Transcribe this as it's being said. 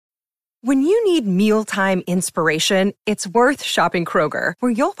When you need mealtime inspiration, it's worth shopping Kroger,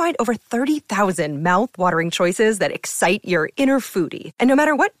 where you'll find over 30,000 mouth-watering choices that excite your inner foodie. And no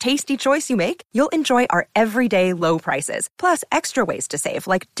matter what tasty choice you make, you'll enjoy our everyday low prices, plus extra ways to save,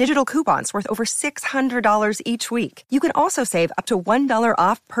 like digital coupons worth over $600 each week. You can also save up to $1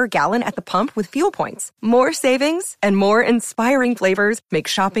 off per gallon at the pump with fuel points. More savings and more inspiring flavors make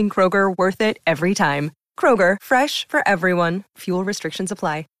shopping Kroger worth it every time. Kroger, fresh for everyone. Fuel restrictions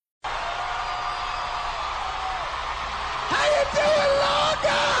apply. How you doing,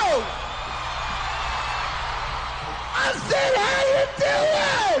 Longo? I said, how you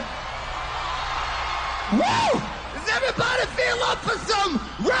doing? Woo! Does everybody feel up for some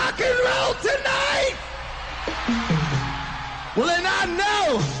rock and roll tonight? Well, then I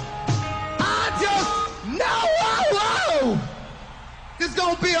just know, this is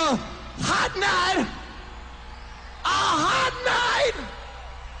gonna be a hot night. A hot night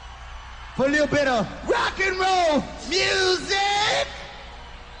for a little bit of rock and roll music.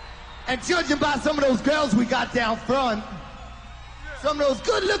 And judging by some of those girls we got down front, some of those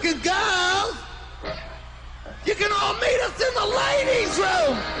good-looking girls, you can all meet us in the ladies'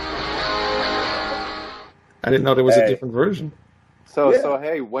 room. I didn't know there was a different version. So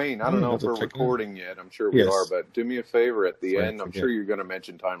hey, Wayne, I don't know if we're recording yet. I'm sure we are, but do me a favor at the end. I'm sure you're going to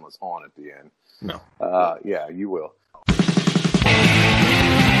mention Timeless Haunt at the end. No. Yeah, you will.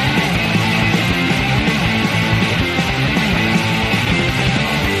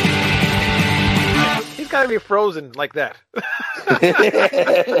 He's got to be frozen like that.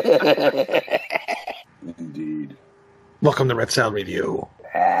 Indeed. Welcome to Red Sound Radio.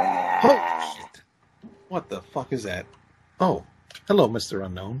 Oh, shit. What the fuck is that? Oh, hello, Mr.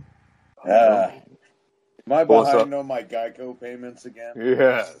 Unknown. Am I behind on my Geico payments again?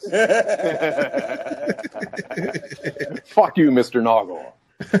 Yes. Fuck you, Mr. Noggle.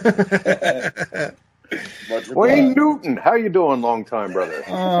 Wayne Newton, how you doing, long time, brother?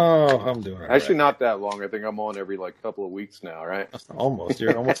 Oh, I'm doing all right. Actually, not that long. I think I'm on every couple of weeks now, right? Almost.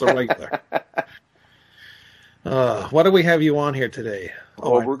 You're almost a regular. What do we have you on here today?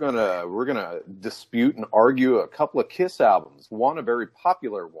 We're gonna dispute and argue a couple of Kiss albums. One a very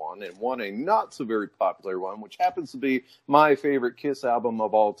popular one, and one a not so very popular one, which happens to be my favorite Kiss album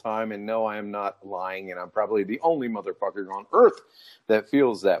of all time. And no, I am not lying, and I'm probably the only motherfucker on earth that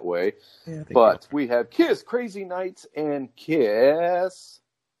feels that way. Yeah, but we have Kiss Crazy Nights and Kiss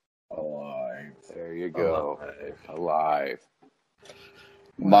Alive. There you go. Alive.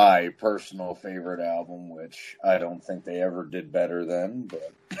 My personal favorite album, which I don't think they ever did better than,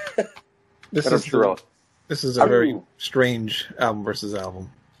 but this is a very strange album versus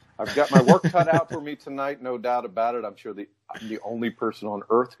album. I've got my work cut out for me tonight, no doubt about it. I'm sure I'm the only person on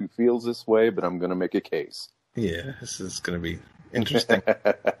earth who feels this way, but I'm going to make a case. Yeah, this is going to be interesting.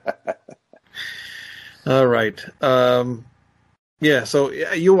 All right. Yeah, so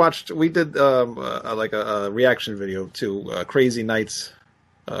you watched, we did a reaction video to Crazy Nights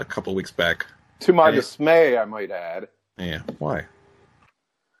a couple weeks back. To my dismay, I might add. Yeah, why?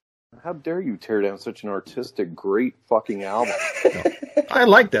 How dare you tear down such an artistic, great fucking album? I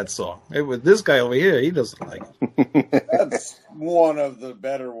like that song. This guy over here, he doesn't like it. That's one of the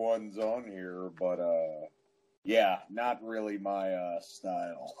better ones on here, but yeah, not really my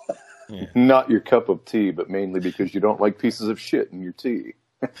style. Yeah. Not your cup of tea, but mainly because you don't like pieces of shit in your tea.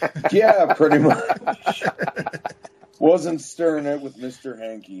 Yeah, pretty much. Wasn't stirring it with Mr.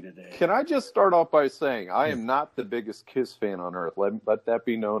 Hanky today. Can I just start off by saying I am not the biggest Kiss fan on earth. Let that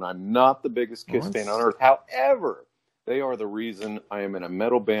be known. I'm not the biggest Kiss fan on earth. However, they are the reason I am in a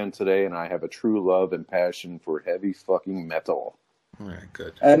metal band today, and I have a true love and passion for heavy fucking metal. All right,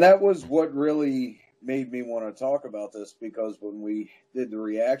 good. And that was what really made me want to talk about this, because when we did the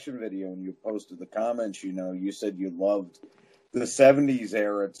reaction video and you posted the comments, you said you loved the 70s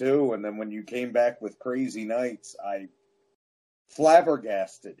era too, and then when you came back with Crazy Nights, I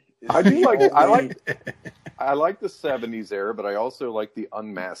flabbergasted. I like the 70s era, but I also like the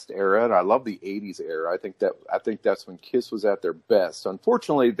Unmasked era, and I love the 80s era. I think that's when Kiss was at their best.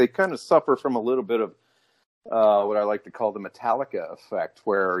 Unfortunately, they kind of suffer from a little bit of what I like to call the Metallica effect,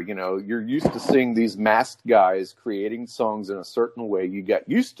 where, you're used to seeing these masked guys creating songs in a certain way. You got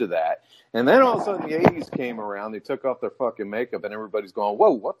used to that. And then all of a sudden the 80s came around, they took off their fucking makeup, and everybody's going, whoa,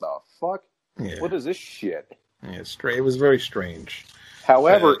 what the fuck? Yeah. What is this shit? Yeah, it was very strange.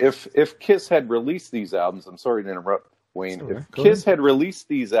 However, if Kiss had released these albums, I'm sorry to interrupt, Wayne, if Kiss had released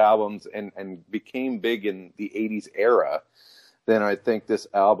these albums and became big in the 80s era, then I think this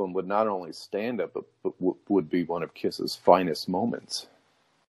album would not only stand up, but would be one of Kiss's finest moments.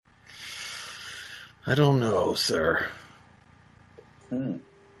 I don't know, sir.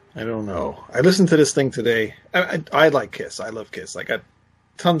 I don't know. I listened to this thing today. I like Kiss. I love Kiss. I got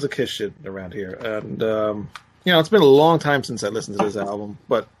tons of Kiss shit around here, and it's been a long time since I listened to this album.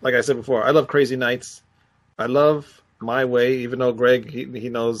 But like I said before, I love Crazy Nights. I love My Way, even though Greg he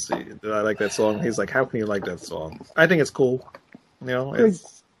knows that I like that song. He's like, "How can you like that song?" I think it's cool.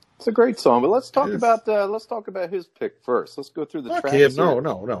 It's a great song. But let's talk about his pick first. Let's go through the tracks. Him.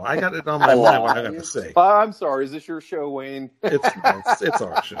 No. I got it on my mind what I got to say. I'm sorry. Is this your show, Wayne? It's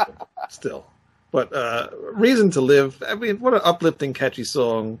our show still. But Reason to Live. I mean, what an uplifting, catchy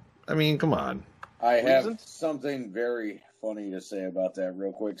song. I mean, come on. I have something very funny to say about that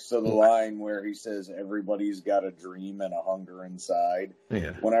real quick. So the line where he says, everybody's got a dream and a hunger inside.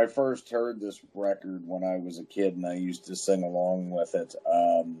 Yeah. When I first heard this record when I was a kid and I used to sing along with it,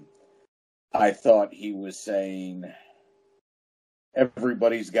 I thought he was saying,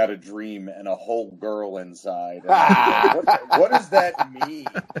 everybody's got a dream and a whole girl inside. What does that mean?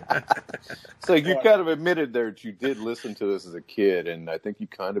 So you kind of admitted there that you did listen to this as a kid, and I think you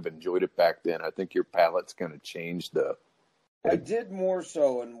kind of enjoyed it back then. I think your palate's kind of changed, though. I did more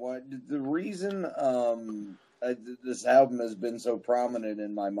so, and what the reason this album has been so prominent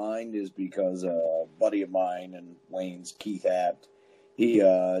in my mind is because a buddy of mine and Wayne's, Keith Apt, he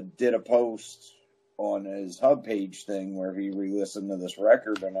did a post on his hub page thing where he re-listened to this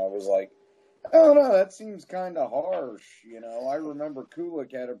record, and I was like, I don't know, that seems kind of harsh. I remember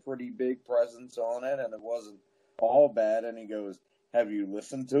Kulick had a pretty big presence on it, and it wasn't all bad. And he goes, have you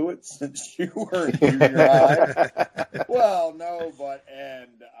listened to it since you were in junior high? Well, no,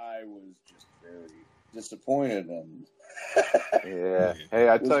 and I was just very disappointed. And yeah. Hey,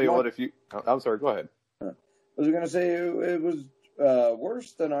 I tell you what, I'm sorry, go ahead. I was going to say it was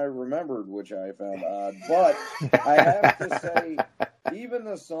worse than I remembered, which I found odd. But I have to say, even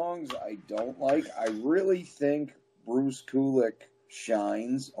the songs I don't like, I really think Bruce Kulick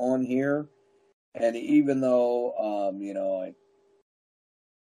shines on here. And even though, I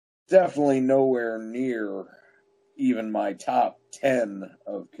definitely nowhere near even my top 10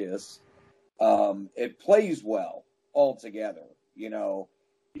 of Kiss, it plays well altogether. You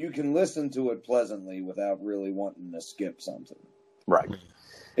can listen to it pleasantly without really wanting to skip something. Right.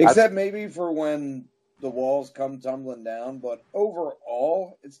 Except maybe for when the walls come tumbling down, but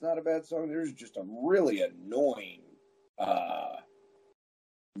overall, it's not a bad song. There's just a really annoying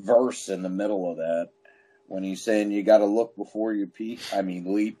verse in the middle of that when he's saying you got to look before you leap.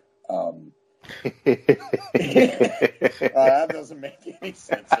 That doesn't make any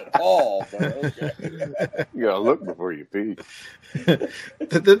sense at all, but okay. You gotta look before you pee.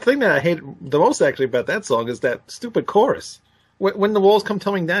 The thing that I hate the most actually about that song is that stupid chorus. When the walls come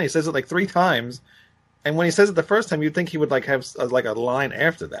tumbling down, he says it like 3 times, and when he says it the first time, you'd think he would like have a line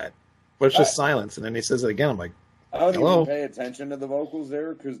after that, but it's just silence, and then he says it again. I'm like, I don't even pay attention to the vocals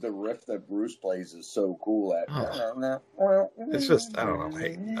there because the riff that Bruce plays is so cool. It's just I don't know.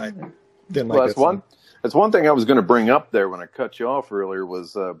 I didn't like that song. That's one thing I was going to bring up there when I cut you off earlier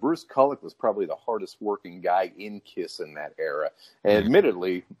was Bruce Kulick was probably the hardest working guy in Kiss in that era. And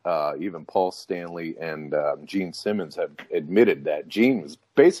admittedly, even Paul Stanley and Gene Simmons have admitted that Gene was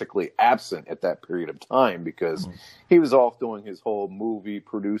basically absent at that period of time because he was off doing his whole movie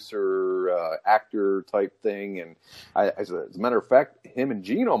producer, actor type thing. And as a matter of fact, him and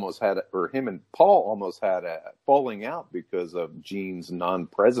Paul almost had a falling out because of Gene's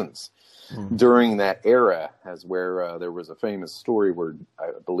non-presence during that era, as where there was a famous story where I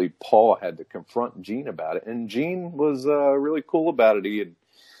believe Paul had to confront Gene about it, and Gene was really cool about it. He had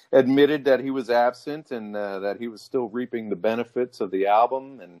admitted that he was absent and that he was still reaping the benefits of the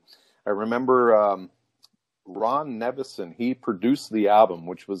album. And I remember Ron Nevison, he produced the album,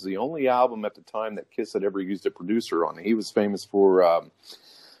 which was the only album at the time that Kiss had ever used a producer on. He was famous for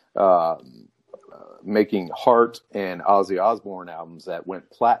making Heart and Ozzy Osbourne albums that went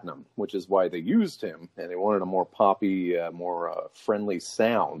platinum, which is why they used him, and they wanted a more poppy, more friendly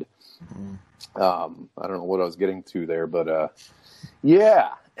sound. I don't know what I was getting to there, but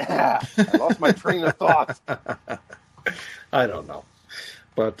yeah, I lost my train of thought. I don't know.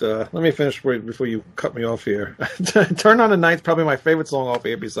 But let me finish before you cut me off here. Turn on the Night's probably my favorite song off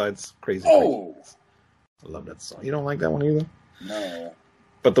here besides Crazy. I love that song. You don't like that one either? No.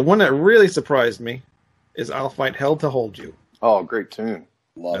 But the one that really surprised me is I'll Fight Hell to Hold You. Oh, great tune.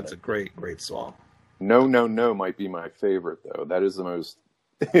 That's a great, great song. No, No, No might be my favorite, though. That is the most,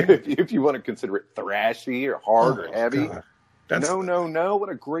 if you want to consider it thrashy or hard or heavy. No, No, No. What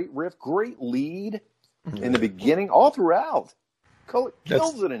a great riff. Great lead in the beginning, all throughout.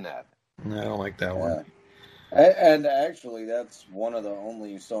 Kills it in that. I don't like that one. And actually, that's one of the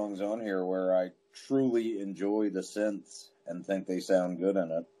only songs on here where I truly enjoy the synths and think they sound good in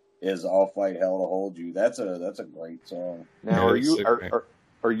it. is "I'll Fight Hell to Hold You." That's a great song. Now, Yeah,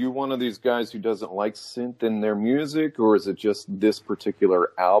 are you one of these guys who doesn't like synth in their music, or is it just this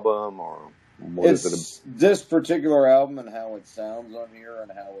particular album, or what is it? It's this particular album and how it sounds on here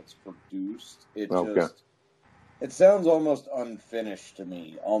and how it's produced. It sounds almost unfinished to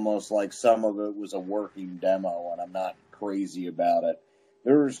me, almost like some of it was a working demo, and I'm not crazy about it.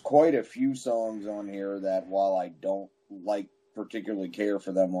 There's quite a few songs on here that, while I don't particularly care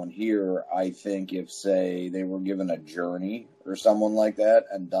for them on here, I think if, say, they were given a Journey or someone like that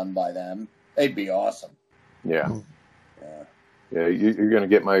and done by them, they'd be awesome. Yeah. Yeah. Yeah, you're going to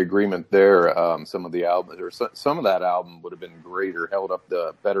get my agreement there. Some of the albums, or some of that album would have been great, or held up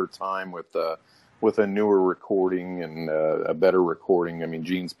the better time with a newer recording and a better recording. I mean,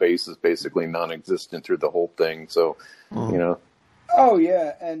 Gene's bass is basically non-existent through the whole thing. So, you know. Oh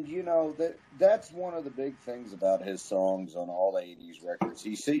yeah, and that's one of the big things about his songs on all the '80s records.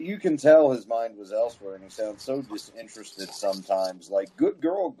 You can tell his mind was elsewhere, and he sounds so disinterested sometimes. Like "Good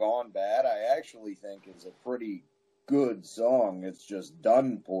Girl Gone Bad," I actually think is a pretty good song. It's just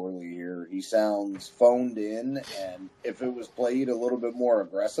done poorly here. He sounds phoned in, and if it was played a little bit more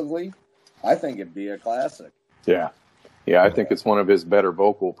aggressively, I think it'd be a classic. Yeah. Yeah, I think it's one of his better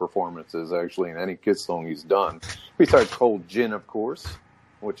vocal performances, actually, in any Kiss song he's done. Besides Cold Gin, of course,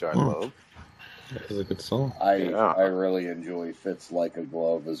 which I love. That is a good song. I really enjoy Fits Like a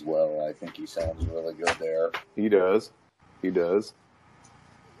Glove as well. I think he sounds really good there. He does.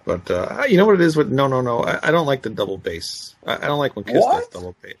 But you know what it is with No. I don't like the double bass. I don't like when Kiss does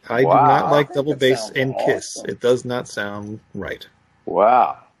double bass. I do not like double bass in Kiss. Awesome. It does not sound right.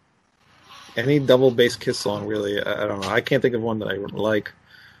 Wow. Any double bass Kiss song, really, I don't know. I can't think of one that I would like.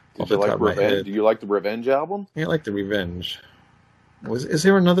 Did you like Revenge? Do you like the Revenge album? Yeah, I like the Revenge. Is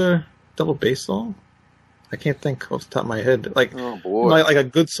there another double bass song? I can't think off the top of my head. Like, oh boy, like a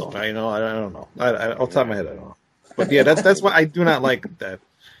good song. I don't know. Off the top of my head, I don't know. But yeah, that's why I do not like that.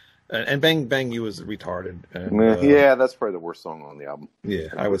 And Bang Bang You is retarded. And, yeah, that's probably the worst song on the album. Yeah,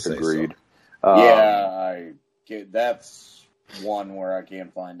 I would say agreed. So. That's one where I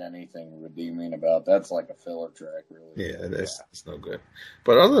can't find anything redeeming about. That's like a filler track, really. Yeah, it's no good.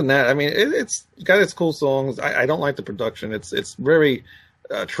 But other than that, I mean, it's got its cool songs. I don't like the production. It's very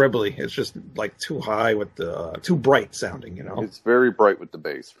trebly. It's just like too high with the too bright sounding. It's very bright with the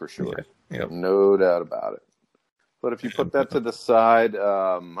bass for sure. Yeah. Yep. No doubt about it. But if you put that to the side,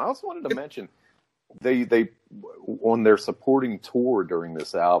 I also wanted to mention they on their supporting tour during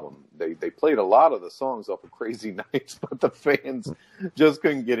this album, they played a lot of the songs off of Crazy Nights, but the fans just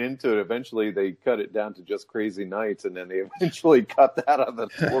couldn't get into it. Eventually, they cut it down to just Crazy Nights, and then they eventually cut that out of the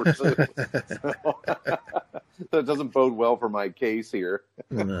tour too. So it doesn't bode well for my case here.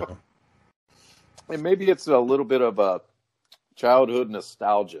 No. And maybe it's a little bit of a childhood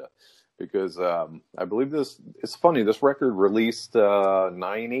nostalgia, because I believe it's funny, this record released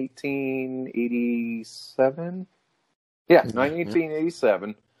 9/18/87. Yeah,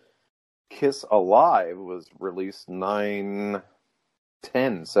 9/18/87. Kiss Alive was released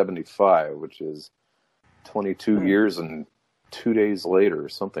 9/10/75, which is 22 years and 2 days later, or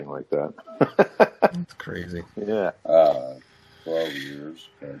something like that. That's crazy. Yeah. 12 years.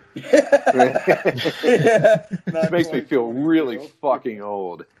 It makes me feel really fucking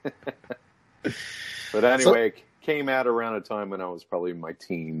old. But anyway, it came out around a time when I was probably in my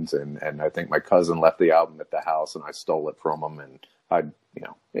teens, and I think my cousin left the album at the house, and I stole it from him, and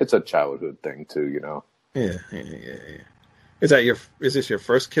it's a childhood thing too, Yeah. Is this your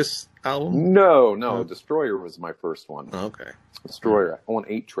first Kiss album? No. Destroyer was my first one. Oh, okay. Destroyer on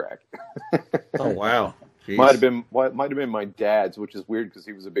 8-track. Oh wow. Jeez. Might have been my dad's, which is weird because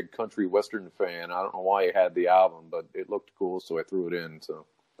he was a big country western fan. I don't know why he had the album, but it looked cool, so I threw it in. So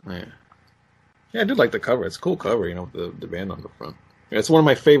yeah, I did like the cover. It's a cool cover, with the band on the front. Yeah, it's one of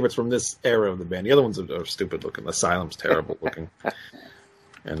my favorites from this era of the band. The other ones are stupid looking. Asylum's terrible looking.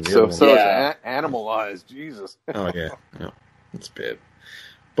 And so it's animalized. Jesus. Oh yeah, it's bad.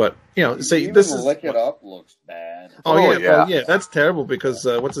 But Say this is Lick It Up looks bad. Oh yeah. Yeah, that's terrible because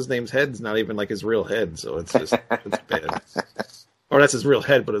what's his name's head's not even like his real head, so it's just it's bad. Or that's his real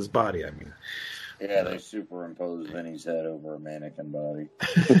head, but his body. I mean, yeah, they superimposed Vinny's head over a mannequin body.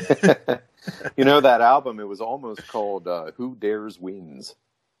 That album, it was almost called "Who Dares Wins."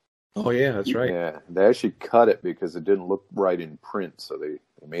 Oh yeah, that's right. Yeah, they actually cut it because it didn't look right in print, so they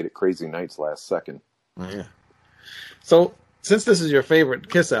made it Crazy Nights last second. Oh, yeah. So, since this is your favorite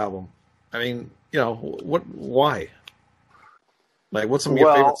Kiss album, I mean, why? Like, what's some of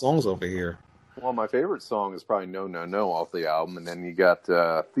your favorite songs over here? Well, my favorite song is probably No, No, No off the album, and then you got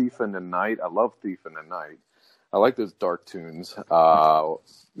Thief in the Night. I love Thief in the Night. I like those dark tunes.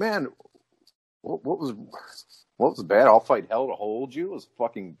 Man, what was bad? I'll Fight Hell to Hold You was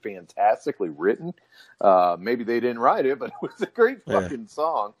fucking fantastically written. Maybe they didn't write it, but it was a great fucking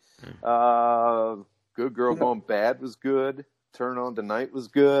song. Good Girl Gone Bad was good. Turn On Tonight was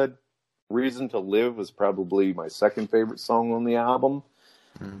good. Reason to Live was probably my second favorite song on the album.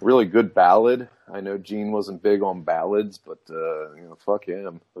 Really good ballad. I know Gene wasn't big on ballads, but fuck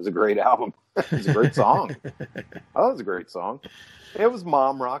him. It was a great album. It was a great song. Oh, it was a great song. It was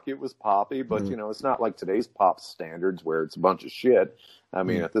mom rock. It was poppy, but it's not like today's pop standards where it's a bunch of shit. I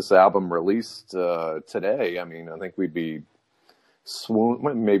mean, if this album released today, I mean, I think we'd be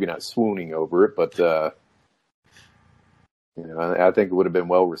maybe not swooning over it, but I think it would have been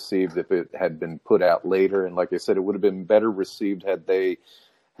well received if it had been put out later. And like I said, it would have been better received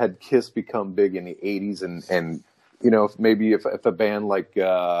had Kiss become big in the 80s and if a band like,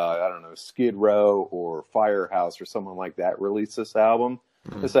 I don't know, Skid Row or Firehouse or someone like that released this album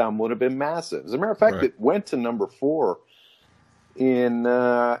would have been massive. As a matter of fact, it went to number 4 in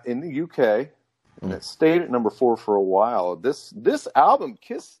the UK, and it stayed at number 4 for a while. This album,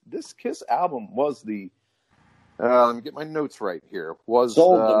 this Kiss album was the, let me get my notes right here, was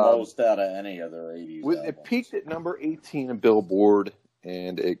sold the most out of any other 80s albums. It peaked at number 18 in Billboard,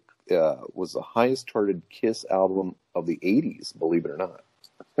 and it was the highest charted Kiss album of the 80s, believe it or not.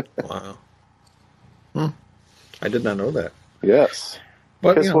 Wow. I did not know that. Yes.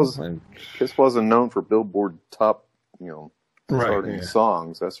 But Kiss wasn't known for Billboard top, charting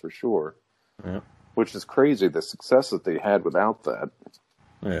songs, that's for sure. Yeah. Which is crazy, the success that they had without that.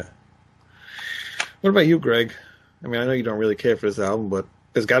 Yeah. What about you, Greg? I mean, I know you don't really care for this album, but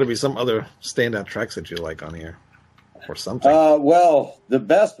there's got to be some other standout tracks that you like on here. Or something. Well, the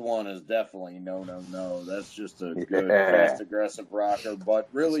best one is definitely No, No, No. That's just a good, fast, aggressive rocker. But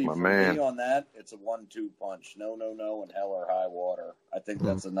really, for me on that, it's a 1-2 punch. No, No, No, and Hell or High Water. I think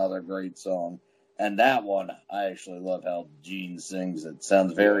that's another great song. And that one, I actually love how Gene sings it.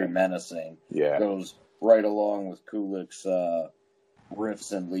 Sounds very menacing. Yeah. Goes right along with Kulik's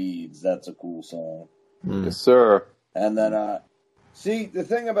riffs and leads. That's a cool song. Yes, sir. And then, see, the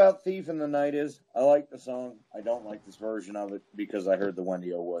thing about Thief in the Night is, I like the song. I don't like this version of it because I heard the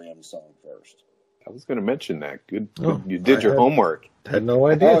Wendy O. Williams song first. I was going to mention that. Good. You did your homework. Had no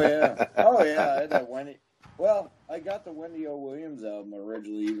idea. Oh, yeah. I had that Wendy. Well, I got the Wendy O. Williams album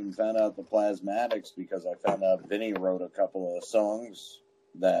originally, even found out the Plasmatics because I found out Vinny wrote a couple of songs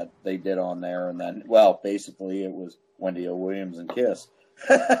that they did on there. And then, well, basically it was Wendy O. Williams and Kiss.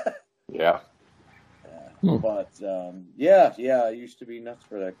 Yeah. But, I used to be nuts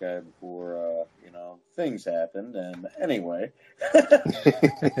for that guy before, things happened. And anyway.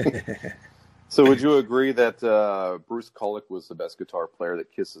 So would you agree that Bruce Kulick was the best guitar player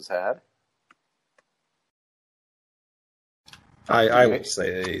that Kiss has had? I would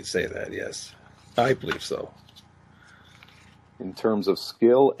say that, yes. I believe so. In terms of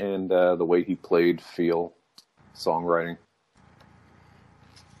skill and the way he played, feel, songwriting?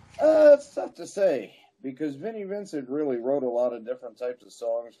 It's tough to say. Because Vinnie Vincent really wrote a lot of different types of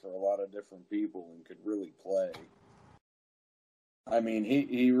songs for a lot of different people and could really play. I mean,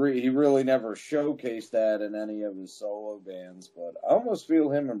 he really never showcased that in any of his solo bands, but I almost feel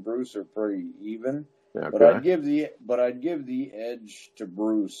him and Bruce are pretty even. Okay. But I'd give the edge to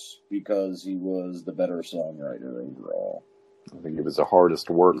Bruce because he was the better songwriter overall. I think he was the hardest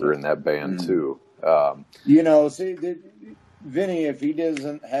worker in that band too. Vinny, if he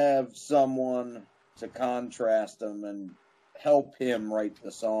doesn't have someone to contrast him and help him write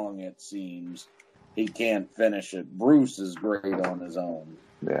the song, it seems, he can't finish it. Bruce is great on his own.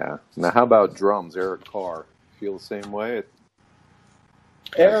 Yeah. Now, how about drums? Eric Carr, feel the same way?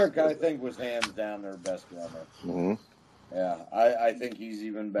 Eric, I think, was hands down their best drummer. Mm-hmm. Yeah, I think he's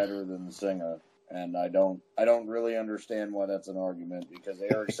even better than the singer, and I don't really understand why that's an argument because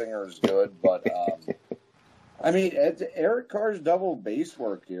Eric Singer is good, but I mean, Eric Carr's double bass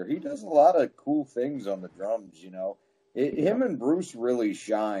work here. He does a lot of cool things on the drums, Him and Bruce really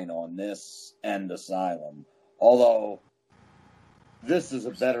shine on this and Asylum. Although, this is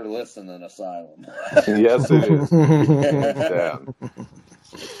a better listen than Asylum. Yes, it is.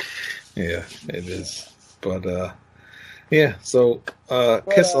 Yeah, it is. But, so,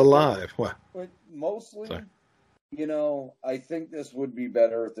 Kiss Alive. What? But mostly, I think this would be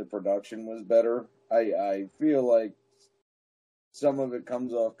better if the production was better. I feel like some of it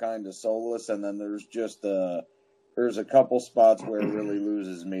comes off kind of soulless, and then there's just there's a couple spots where it really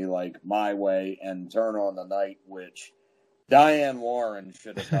loses me, like My Way and Turn on the Night, which Diane Warren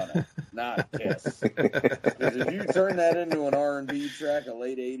should have done it, not Kiss. Because if you turn that into an R&B track, a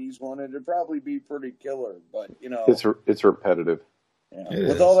late '80s one, it'd probably be pretty killer. But it's repetitive. Yeah.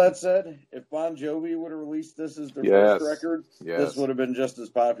 With all that said, if Bon Jovi would have released this as their first record, this would have been just as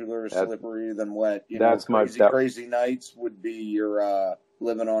popular as Slippery Than Wet. Crazy Nights would be your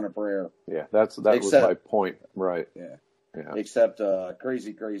Living on a Prayer. Yeah, that was my point, right? Yeah. Except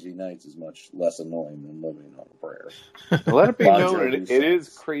Crazy Nights is much less annoying than Living on a Prayer. Let it be known, it is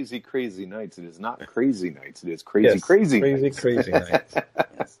Crazy Nights. It is not Crazy Nights. It is Crazy Nights.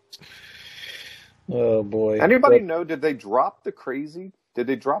 Nights. Oh boy! Anybody know? Did they drop the Crazy? Did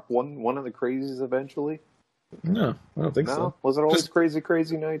they drop one of the Crazies eventually? No, I don't think so. Was it always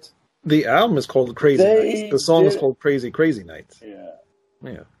Crazy Nights? The album is called Crazy Nights. The song is called Crazy Nights.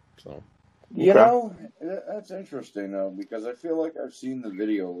 Yeah. So. You know, that's interesting, though, because I feel like I've seen the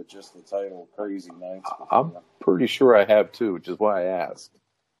video with just the title Crazy Nights before. I'm pretty sure I have, too, which is why I asked.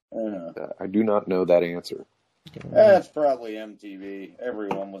 I do not know that answer. That's probably MTV.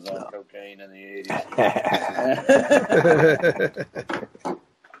 Everyone was on cocaine in the 80s.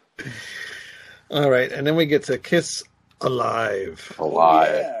 All right, and then we get to Kiss Alive.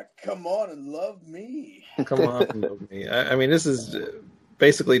 Yeah, come on and love me. Come on and love me. I mean, this is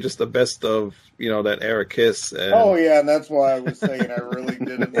basically just the best of, that era Kiss. And... and that's why I was saying I really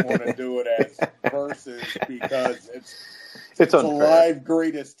didn't want to do it as verses, because it's a live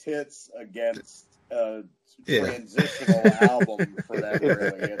greatest hits against transitional album for that.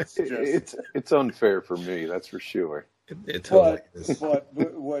 Really, it's unfair for me. That's for sure. It totally is. But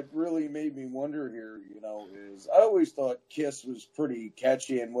what really made me wonder here, is I always thought Kiss was pretty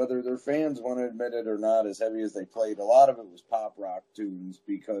catchy, and whether their fans want to admit it or not, as heavy as they played, a lot of it was pop rock tunes.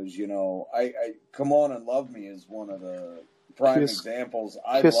 Because I Come On and Love Me is one of the prime examples.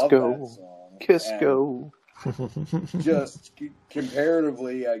 I love that song. Kiss Go. Just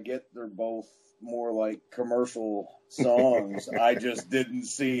comparatively, I get they're both more like commercial songs. I just didn't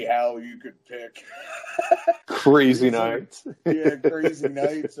see how you could pick Crazy Nights. Crazy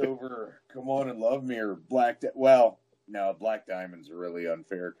Nights over Come On and Love Me or Black Well, no, Black Diamond's a really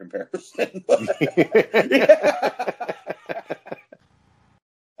unfair comparison.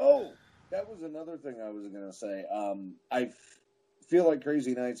 Oh, that was another thing I was going to say. I feel like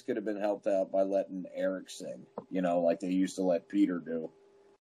Crazy Nights could have been helped out by letting Eric sing, like they used to let Peter do.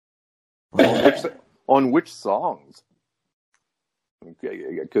 On which songs?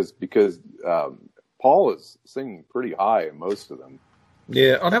 Because Paul is singing pretty high in most of them.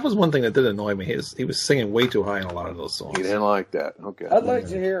 Yeah, that was one thing that did annoy me. He was singing way too high in a lot of those songs. He didn't like that. Okay. I'd like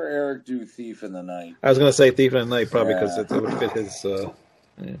to hear Eric do Thief in the Night. I was going to say Thief in the Night probably because it would fit his...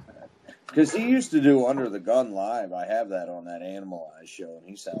 Because he used to do Under the Gun live. I have that on that Animalize show, and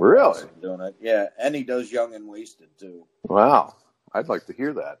he sounds awesome doing it. Yeah, and he does Young and Wasted, too. Wow. I'd like to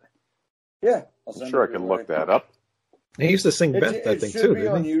hear that. Yeah. I'm sure I can look that up. He used to sing Beth, I think, too,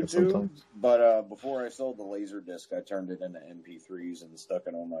 didn't he? It should be on YouTube, but before I sold the Laserdisc, I turned it into MP3s and stuck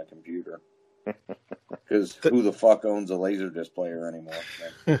it on my computer. Because who the fuck owns a Laserdisc player anymore?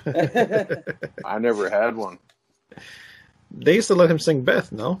 I never had one. They used to let him sing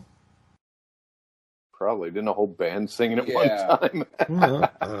Beth, no? Probably. Didn't a whole band sing it at one time? No,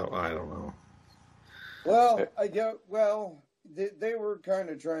 I don't know. Well, they were kind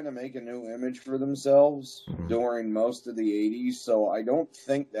of trying to make a new image for themselves during most of the 80s, so I don't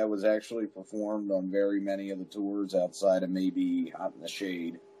think that was actually performed on very many of the tours outside of maybe Hot in the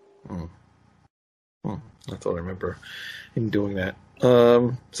Shade. That's all I remember him doing that.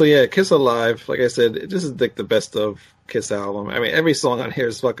 So yeah, Kiss Alive, like I said, this is like the best of Kiss album. I mean, every song on here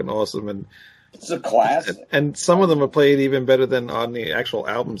is fucking awesome, and it's a classic. And some of them are played even better than on the actual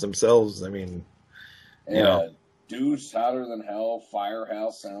albums themselves. I mean, Deuce, Hotter Than Hell,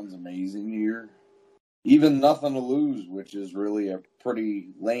 Firehouse sounds amazing here. Even Nothing to Lose, which is really a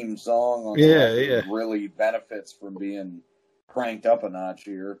pretty lame song on really benefits from being cranked up a notch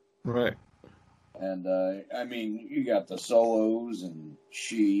here. Right. And, I mean, you got the solos and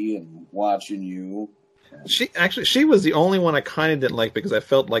She and Watching You. She was the only one I kind of didn't like because I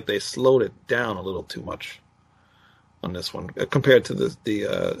felt like they slowed it down a little too much on this one compared to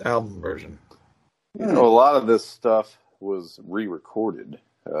the album version. A lot of this stuff was re-recorded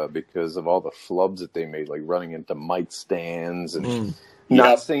because of all the flubs that they made, like running into mic stands and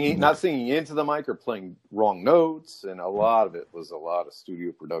not singing into the mic or playing wrong notes, and a lot of it was a lot of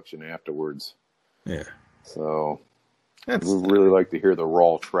studio production afterwards. Yeah. So we really like to hear the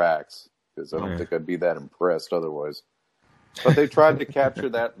raw tracks because I don't think I'd be that impressed otherwise. But they tried to capture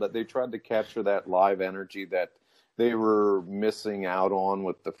that. But they tried to capture that live energy that they were missing out on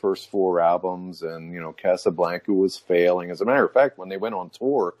with the first 4 albums, and Casablanca was failing. As a matter of fact, when they went on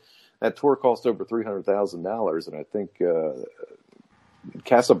tour, that tour cost over $300,000, and I think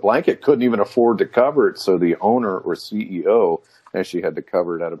Casablanca couldn't even afford to cover it, so the owner or CEO actually had to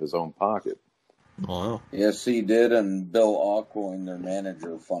cover it out of his own pocket. Wow. Yes, he did, and Bill Aucoin, their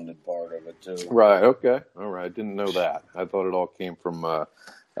manager, funded part of it too. Right. Okay. All right. I didn't know that. I thought it all came from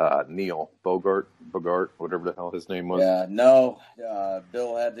Neil Bogart, whatever the hell his name was. Yeah. No.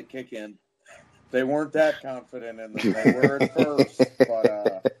 Bill had to kick in. They weren't that confident in them. They were at first,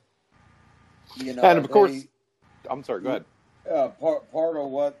 but and of course, I'm sorry. Go ahead. Part of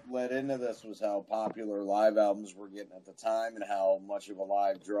what led into this was how popular live albums were getting at the time and how much of a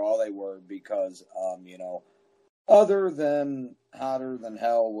live draw they were because, other than Hotter Than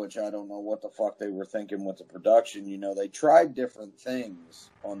Hell, which I don't know what the fuck they were thinking with the production, they tried different things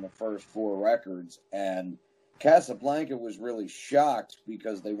on the first 4 records, and Casablanca was really shocked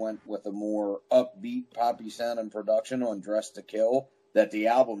because they went with a more upbeat, poppy sounding production on Dress to Kill, that the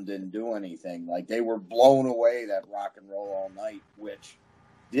album didn't do anything. Like, they were blown away that Rock and Roll All Night, which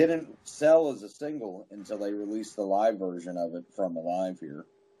didn't sell as a single until they released the live version of it from Alive here.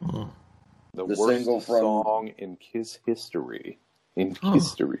 The worst single from song in Kiss history.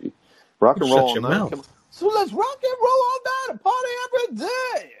 History. Rock and Roll All Night. So let's rock and roll all night and party every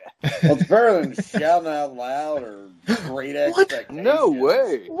day. Well, it's better than Shouting Out Loud or Great Expectations. No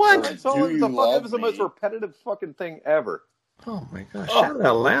way. What? It was the most repetitive fucking thing ever. Oh my gosh! Shout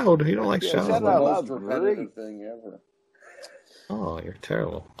out loud. You don't like shout out The loud. most repetitive thing ever. Oh, you're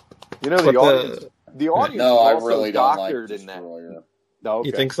terrible. The audience. The audience No, is I also really don't like doctored in that. Destroyer. No, okay.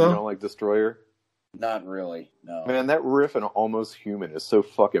 You think so? You don't like Destroyer? Not really, no. Man, that riff in Almost Human is so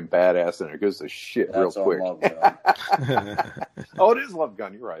fucking badass, and it goes to shit That's real quick. on Love Gun. Oh, it is Love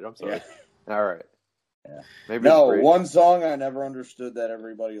Gun. You're right. I'm sorry. Yeah. All right. Yeah. Maybe No, it's great. one song I never understood that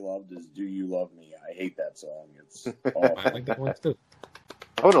everybody loved is "Do You Love Me." I hate that song. It's awful. I like that one too.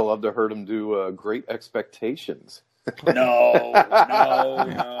 I would have loved to heard him do Great Expectations. No. What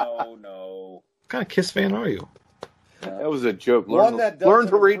kind of Kiss fan are you? That was a joke. One Learn, that learn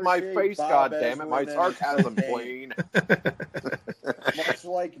to doesn't read my appreciate face, Bob goddammit. My Ezrin and sarcasm, his queen. Much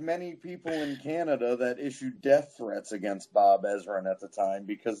like many people in Canada that issued death threats against Bob Ezrin at the time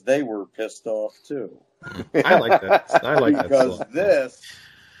because they were pissed off too. I like that. I like because that song. this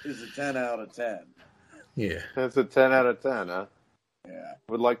is a 10 out of 10. Yeah. That's a 10 out of 10, huh? Yeah.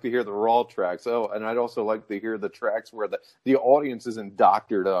 Would like to hear the raw tracks. Oh, and I'd also like to hear the tracks where the audience isn't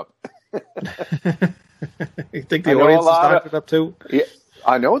doctored up. You think the audience is doctored up too? Yeah,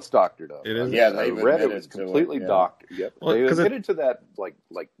 I know it's doctored up. It is? Yeah, I they've read it admitted was to completely it, yeah. doctored. Yep. Well, They 'cause admitted to that like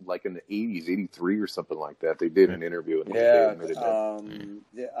in the 80s, 83 or something like that. They did an interview and they admitted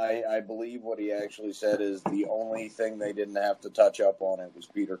that. I believe what he actually said is the only thing they didn't have to touch up on it was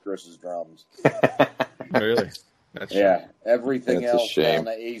Peter Criss's drums. Really? That's Yeah, everything That's a else shame.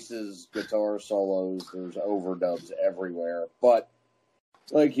 down to Ace's guitar solos, there's overdubs everywhere. But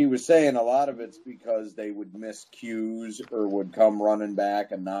like he was saying, a lot of it's because they would miss cues or would come running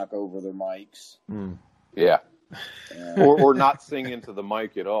back and knock over their mics. Mm. Yeah. Yeah. or not sing into the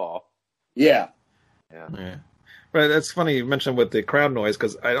mic at all. Yeah. Yeah. Right, that's funny you mentioned with the crowd noise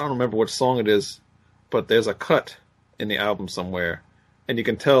because I don't remember which song it is, but there's a cut in the album somewhere, and you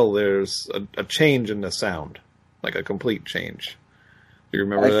can tell there's a change in the sound, like a complete change. Do you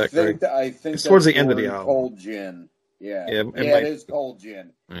remember that, Craig? I think It's towards that's the end of the during album. Cold Gin. Yeah, Yeah, it it might- is Cold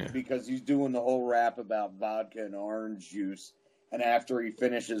Gin Yeah. because he's doing the whole rap about vodka and orange juice. And after he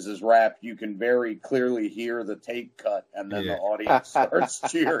finishes his rap, you can very clearly hear the tape cut, and then Yeah. the audience starts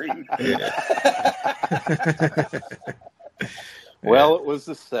cheering. Well, it was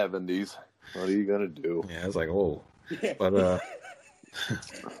the 70s. What are you gonna do? Yeah, I was like, oh. But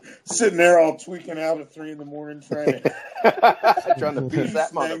Sitting there all tweaking out at 3 a.m. trying to Trying to piece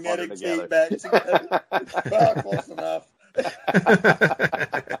that motherfucker magnetic together. tape back together. Well, close enough.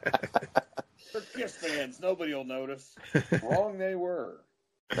 For Kiss fans, nobody will notice. Wrong they were.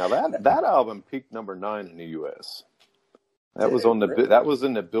 Now that album peaked number 9 in the U.S. That Did was it on the really? that was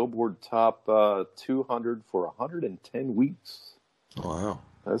in the Billboard Top 200 for 110 weeks. wow.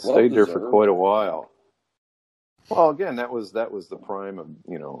 That stayed there for deserved. quite a while. Well, again, that was the prime of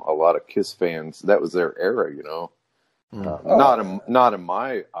a lot of Kiss fans. That was their era, Not in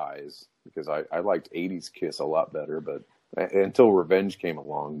my eyes because I liked 80s Kiss a lot better, but until Revenge came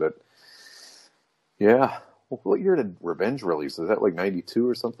along. But yeah, what year did Revenge release? Is that like 92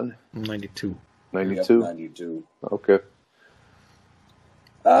 or something? 92. 92. Yep, 92. Okay.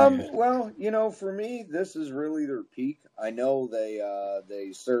 Well, for me, this is really their peak. I know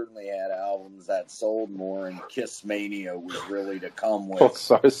they certainly had albums that sold more, and Kiss Mania was really to come with. Oh,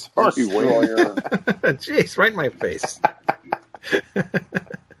 sorry, Wayne. Destroyer. Jeez, right in my face.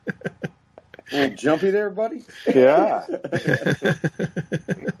 A little jumpy there, buddy. Yeah.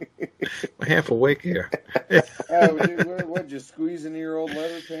 I'm half awake here. What'd you squeeze into your old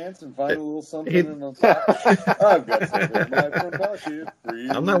leather pants and find a little something in the pocket? I've got something in my front pocket for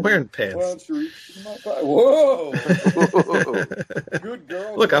you. I'm not wearing pants. Why don't you reach in my pocket? Whoa! Good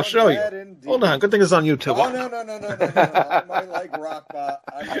girl. Look, I'll show you. Indeed. Hold on. Good thing it's on YouTube. Oh, no. I might like rock bottom.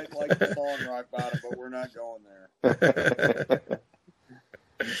 I might like the song Rock Bottom, but we're not going there.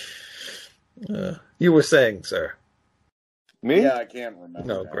 You were saying, sir. Me? Yeah, I can't remember.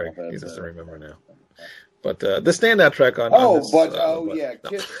 No, now. Greg. He That's doesn't it. remember now. But the standout track on.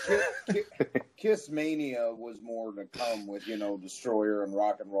 Kiss Mania was more to come with, Destroyer and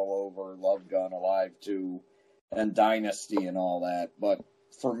Rock and Roll Over, Love Gun, Alive 2, and Dynasty and all that. But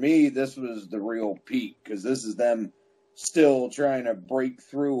for me, this was the real peak, because this is them still trying to break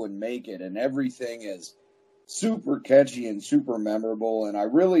through and make it, and everything is super catchy and super memorable, and I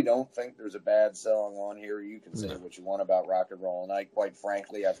really don't think there's a bad song on here. You can say what you want about Rock and Roll, and I, quite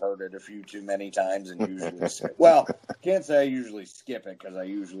frankly, I've heard it a few too many times and usually can't say I usually skip it because I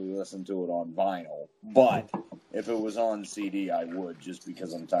usually listen to it on vinyl, but if it was on CD, I would, just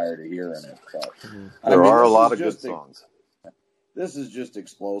because I'm tired of hearing it. But, there are a lot of good songs. This is just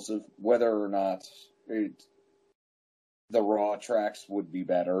explosive. Whether or not the Raw tracks would be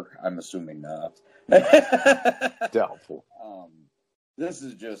better, I'm assuming not. Doubtful. This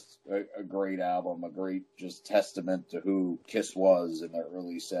is just a great album, a great just testament to who Kiss was in the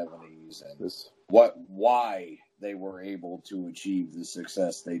early 70s and why they were able to achieve the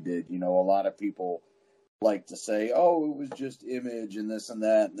success they did. A lot of people like to say, oh, it was just image and this and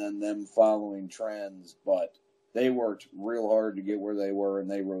that, and then them following trends, but they worked real hard to get where they were,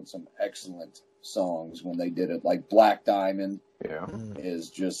 and they wrote some excellent songs when they did it, like Black Diamond. Yeah, is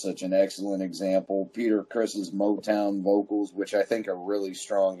just such an excellent example. Peter Criss's Motown vocals, which I think are really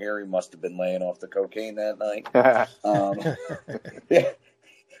strong here. He must have been laying off the cocaine that night. Yeah.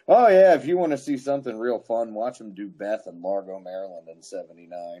 Oh, yeah, if you want to see something real fun, watch him do Beth in Largo, Maryland in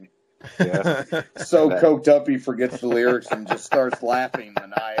 79. Yeah. So coked up he forgets the lyrics and just starts laughing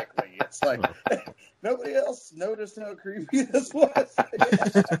maniacally. It's like... Nobody else noticed how creepy this was. I'm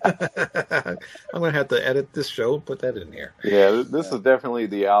going to have to edit this show and put that in here. Yeah, this is definitely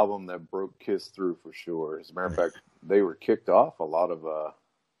the album that broke Kiss through for sure. As a matter of fact, they were kicked off a lot of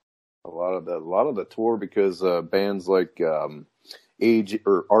the tour because bands like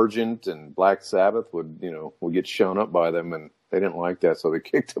Argent and Black Sabbath would get shown up by them, and they didn't like that, so they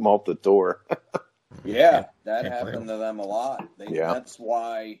kicked them off the tour. Yeah, that happened to them a lot. That's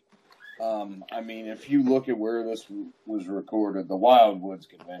why. If you look at where this was recorded, the Wildwoods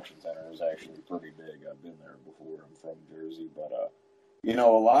Convention Center is actually pretty big. I've been there before. I'm from Jersey, but a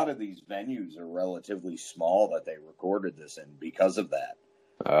lot of these venues are relatively small that they recorded this in because of that.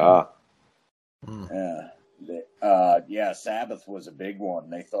 Yeah. Sabbath was a big one.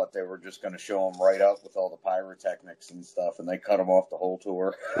 They thought they were just going to show them right up with all the pyrotechnics and stuff, and they cut them off the whole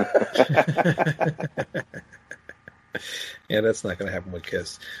tour. Yeah, that's not going to happen with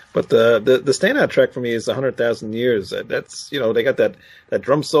Kiss. But the standout track for me is 100,000 Years. That's they got that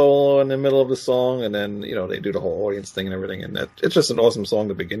drum solo in the middle of the song, and then they do the whole audience thing and everything, and it's just an awesome song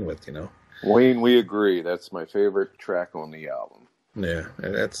to begin with. Wayne, we agree. That's my favorite track on the album. Yeah,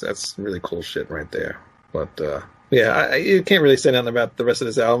 and that's really cool shit right there. But you can't really say nothing about the rest of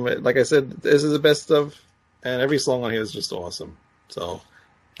this album. Like I said, this is the best of, and every song on here is just awesome. So.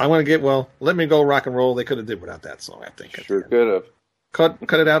 I'm going to Let Me Go Rock and Roll. They could have did without that song, I think. Sure could have.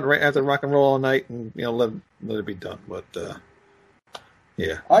 Cut it out right after Rock and Roll All Night and, let it be done. But,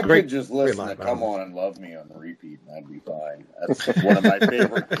 yeah. I could just listen to Come On and Love Me on repeat, and that'd be fine. That's one of my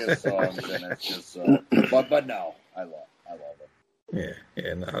favorite Kiss songs, and it's just but no, I love it.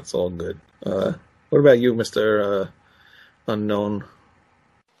 Yeah, no, it's all good. What about you, Mr. Unknown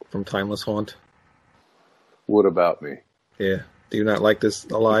from Timeless Haunt? What about me? Yeah. Do you not like this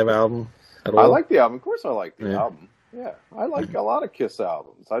Alive album at all? I like the album. Of course I like the album. Yeah, I like a lot of Kiss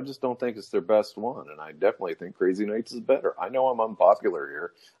albums. I just don't think it's their best one, and I definitely think Crazy Nights is better. I know I'm unpopular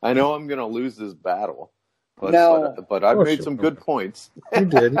here. I know I'm going to lose this battle, but I've made some good points. You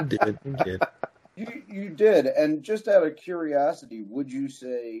did. You did, and just out of curiosity, would you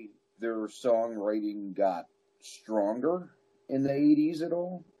say their songwriting got stronger in the 80s at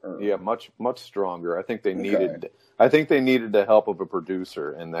all? Or? Yeah, much stronger. I think they needed the help of a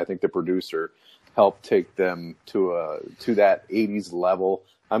producer, and I think the producer helped take them to that 80s level.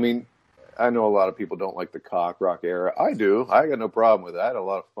 I mean, I know a lot of people don't like the cock rock era. I do. I got no problem with it. I had a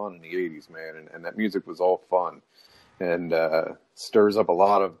lot of fun in the 80s, man, and that music was all fun and stirs up a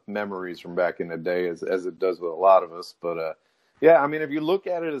lot of memories from back in the day, as it does with a lot of us. But yeah, I mean, if you look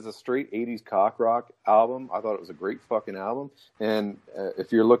at it as a straight 80s cock rock album, I thought it was a great fucking album. And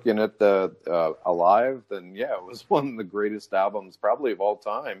if you're looking at the Alive, then yeah, it was one of the greatest albums probably of all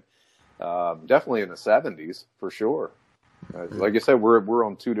time. Definitely in the 70s, for sure. Like I said, we're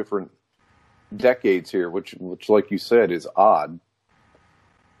on two different decades here, which like you said, is odd.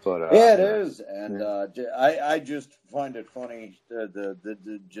 But yeah, it is, and I just find it funny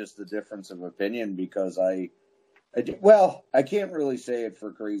just the difference of opinion, because I can't really say it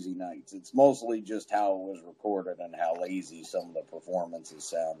for Crazy Nights. It's mostly just how it was recorded and how lazy some of the performances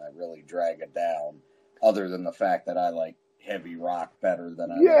sound that really drag it down, other than the fact that I like heavy rock better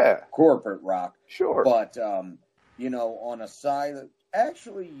than I like corporate rock. Sure. But, on a side,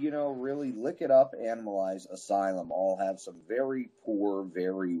 actually, really look it up, Animalize, Asylum, all have some very poor,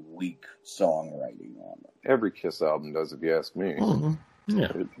 very weak songwriting on them. Every Kiss album does, if you ask me. Mm-hmm.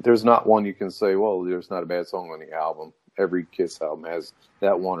 Yeah. There's not one you can say, well, there's not a bad song on the album. Every Kiss album has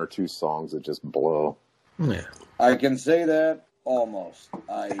that one or two songs that just blow. Yeah. I can say that almost.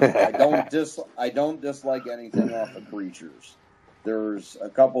 I don't dislike anything off of Creatures. There's a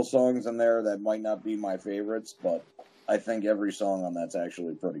couple songs in there that might not be my favorites, but I think every song on that's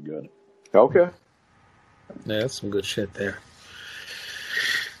actually pretty good. Okay. Yeah, that's some good shit there.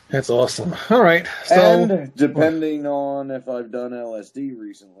 That's awesome. All right. So, and depending on if I've done LSD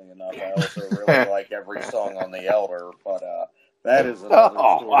recently enough, I also really like every song on The Elder, but that is another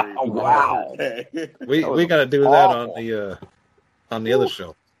story. Wow. we got to do that on the other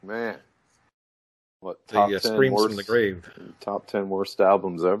show. Man. What, the Screams from the Grave. Top 10 worst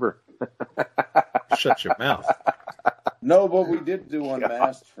albums ever. Shut your mouth. No, but we did do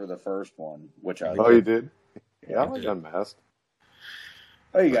Unmasked for the first one, which I you did? Yeah, I like Unmasked.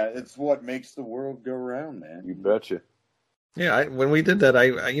 Oh, it's what makes the world go round, man. You betcha. Yeah, when we did that, I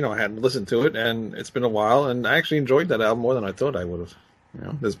had listened to it, and it's been a while, and I actually enjoyed that album more than I thought I would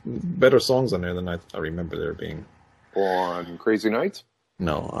have. There's better songs on there than I remember there being. On Crazy Nights?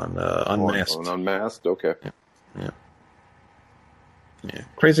 No, on Unmasked. On Unmasked, okay. Yeah.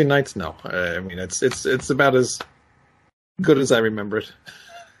 Crazy Nights, no. I mean, it's about as good as I remember it.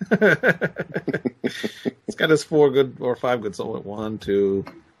 It's got his 4 good or 5 good songs. 1, 2,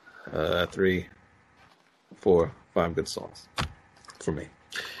 3, 4, 5 good songs for me.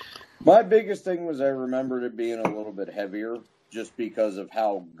 My biggest thing was I remembered it being a little bit heavier, just because of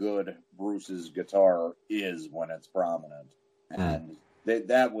how good Bruce's guitar is when it's prominent, and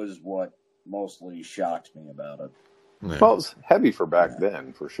that was what mostly shocked me about it. Yeah. Well, it was heavy for back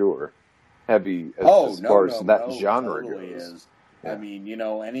then, for sure. Heavy as far as that genre totally goes. Is. Yeah. I mean,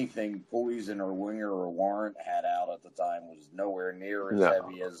 anything Poison or Winger or Warrant had out at the time was nowhere near as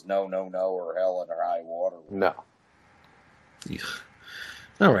heavy as No or Hell or High Water. No. Yeah.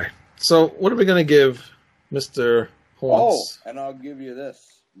 All right. So, what are we going to give Mr. Haunts? Oh, and I'll give you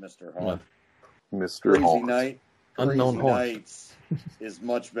this, Mr. Haunt. Mr. Haunt. Unknown Crazy Haunt. Nights is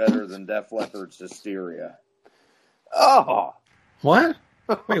much better than Def Leppard's Hysteria. Oh! What?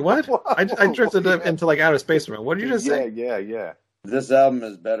 Wait, what? I drifted into like outer space. What did you just say? Yeah. This album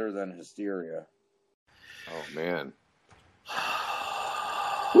is better than Hysteria. Oh, man.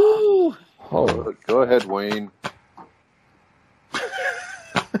 Woo. Oh. Go ahead, Wayne.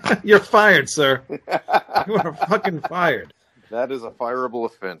 You're fired, sir. You are fucking fired. That is a fireable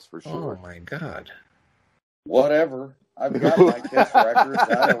offense for sure. Oh, my God. Whatever. I've got my Kiss records.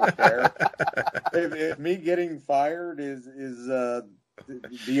 I don't care. If me getting fired is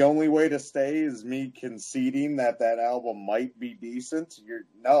the only way to stay is me conceding that album might be decent,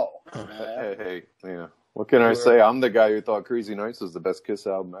 Hey, what can I say? I'm the guy who thought Crazy Nights was the best Kiss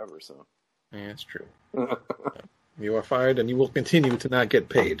album ever, so. Yeah, that's true. You are fired, and you will continue to not get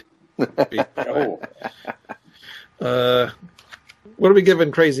paid. Oh. What are we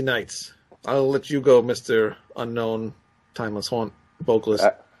giving Crazy Nights? I'll let you go, Mr. Unknown Timeless Haunt vocalist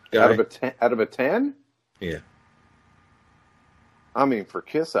guy. Out of a 10? Yeah. I mean, for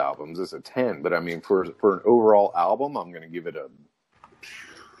Kiss albums, it's a 10, but I mean, for an overall album, I'm going to give it a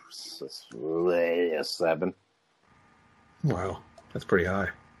 7. Wow, that's pretty high.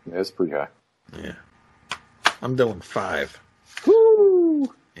 Yeah, it's pretty high. Yeah. I'm doing 5.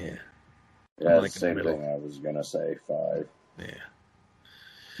 Woo! Yeah. That's the same thing I was going to say, 5. Yeah.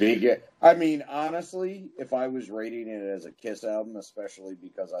 I mean, honestly, if I was rating it as a Kiss album, especially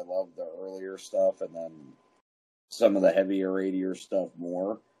because I love the earlier stuff and then some of the heavier stuff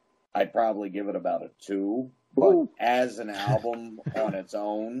more, I'd probably give it about a 2. But as an album on its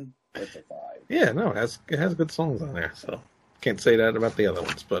own, it's a 5. Yeah, no, it has good songs on there. So can't say that about the other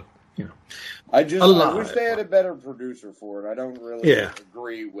ones, but you know, I wish they had a better producer for it. I don't really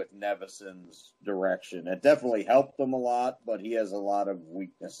agree with Nevison's direction. It definitely helped them a lot, but he has a lot of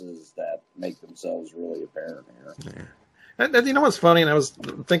weaknesses that make themselves really apparent here. Yeah. And you know what's funny? And I was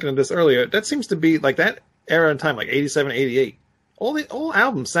thinking of this earlier. That seems to be like that era in time, like 87, 88. All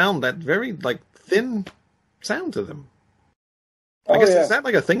albums sound that very like thin sound to them. I guess is that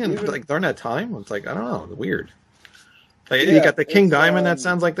like a thing in like during that time? It's like I don't know, weird. Like you got the King Diamond that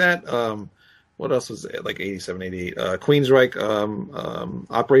sounds like that. What else was it? Like 87, 88? Queensryche,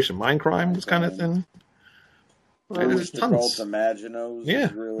 Operation Mindcrime was kind of thin. There's tons. Imaginos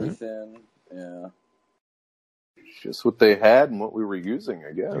is really thin. Yeah. Just what they had and what we were using,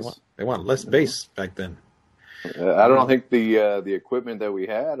 I guess. They want less bass back then. I don't think the equipment that we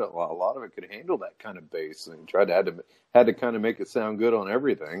had, a lot of it could handle that kind of bass, and had to kind of make it sound good on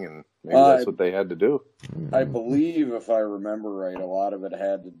everything, and maybe that's what they had to do. I believe, if I remember right, a lot of it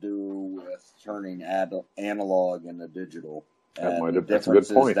had to do with turning analog into digital. And the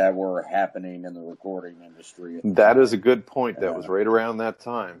differences that were happening in the recording industry. That is a good point. That was right around that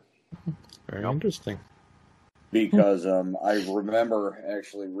time. Very interesting. Because I remember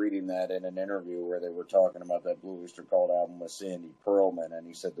actually reading that in an interview where they were talking about that Blue Oyster Cult album with Sandy Pearlman, and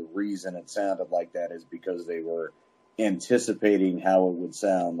he said the reason it sounded like that is because they were anticipating how it would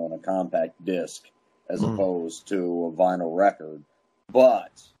sound on a compact disc as opposed to a vinyl record.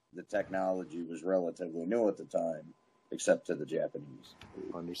 But the technology was relatively new at the time, except to the Japanese.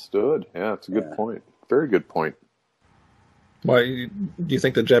 Understood. Yeah, it's a good point. Very good point. Why do you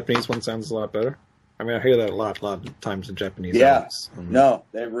think the Japanese one sounds a lot better? I mean, I hear that a lot of times in Japanese. Yeah, no,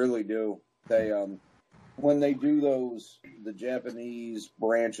 they really do. They when they do those, the Japanese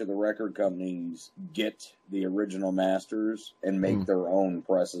branch of the record companies get the original masters and make their own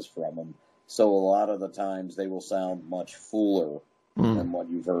presses from them. So a lot of the times they will sound much fuller than what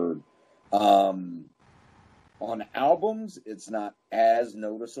you've heard. On albums, it's not as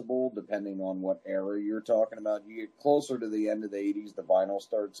noticeable depending on what era you're talking about. You get closer to the end of the 80s, the vinyl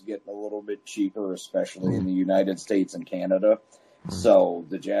starts getting a little bit cheaper, especially in the United States and Canada. So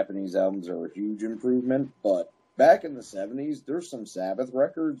the Japanese albums are a huge improvement. But back in the 70s, there's some Sabbath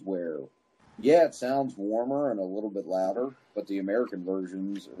records where, it sounds warmer and a little bit louder, but the American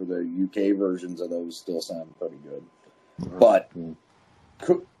versions or the UK versions of those still sound pretty good. But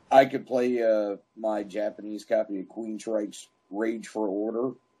I could play my Japanese copy of Queensryche's Rage for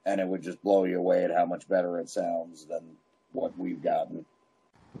Order, and it would just blow you away at how much better it sounds than what we've gotten.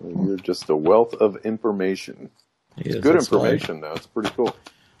 You're just a wealth of information. It's good information, though. It's pretty cool.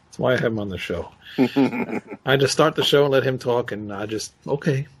 That's why I have him on the show. I just start the show and let him talk, and I just,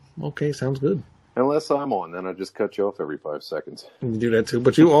 okay, sounds good. Unless I'm on, then I just cut you off every 5 seconds. You do that, too.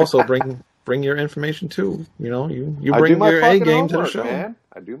 But you also bring your information, too. You know, you bring your A game to the show. Man.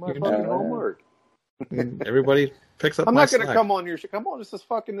 I do my fucking homework. Everybody picks up. I'm not going to come on your show. Come on, this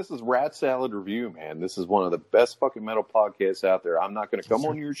is Rat Salad Review, man. This is one of the best fucking metal podcasts out there. I'm not going to come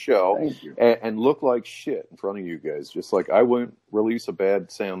on your show and look like shit in front of you guys. Just like I won't release a bad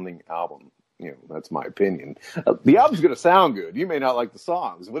sounding album. You know, that's my opinion. The album's going to sound good. You may not like the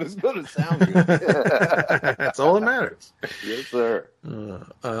songs, but it's going to sound good. That's all that matters. Yes, sir.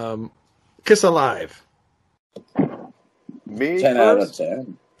 Kiss Alive. Me 10 out of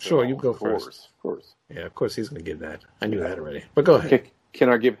 10. Sure, you go first. Of course. Yeah, of course he's going to give that. I knew that already. But go ahead. Can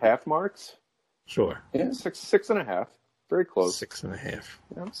I give half marks? Sure. Yeah, 6.5. Very close. 6.5.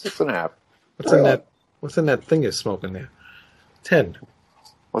 Yeah, 6.5. What's in that thing you're smoking there? 10.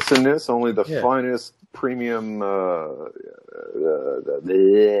 What's in this? Only the finest premium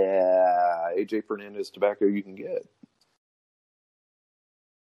AJ Fernandez tobacco you can get.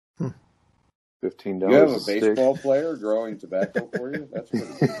 $15. You have a baseball player growing tobacco for you? That's pretty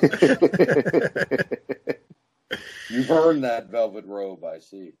good. You've earned that velvet robe, I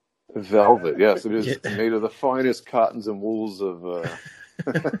see. Velvet, yes. It is made of the finest cottons and wools of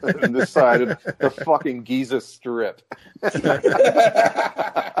this side of the fucking Giza Strip. It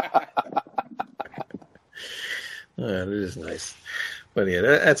is nice. But yeah,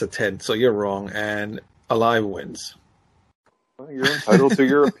 that's a 10. So you're wrong, and Alive wins. Well, you're entitled to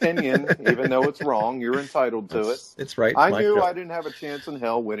your opinion, even though it's wrong. You're entitled to it. It's right. I knew I didn't have a chance in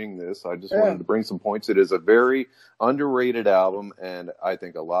hell winning this. I just wanted to bring some points. It is a very underrated album, and I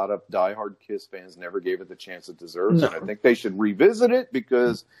think a lot of diehard Kiss fans never gave it the chance it deserves. No. And I think they should revisit it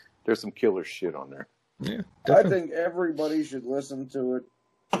because there's some killer shit on there. Yeah, I think everybody should listen to it.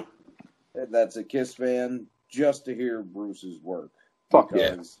 That's a Kiss fan, just to hear Bruce's work. Fuck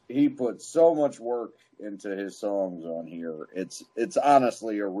yeah. because he put so much work into his songs on here. It's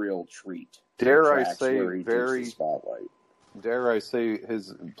honestly a real treat. Dare I Tracks say, where he takes the spotlight. Dare I say,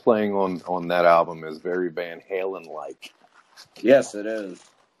 his playing on that album is very Van Halen-like. Yes, it is.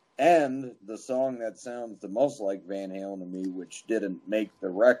 And the song that sounds the most like Van Halen to me, which didn't make the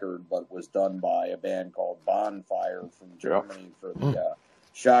record, but was done by a band called Bonfire from Germany for the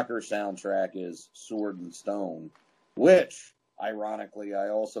Shocker soundtrack, is Sword and Stone, which, ironically, I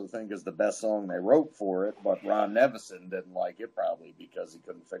also think is the best song they wrote for it, but Ron Nevison didn't like it, probably because he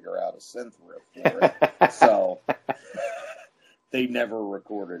couldn't figure out a synth riff for it. So they never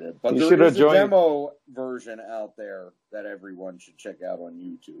recorded it. But there is a demo version out there that everyone should check out on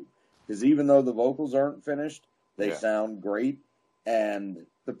YouTube. Because even though the vocals aren't finished, they sound great. And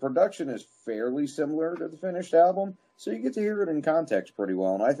the production is fairly similar to the finished album. So you get to hear it in context pretty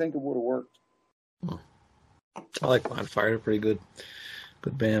well. And I think it would have worked. I like Bonfire. Pretty good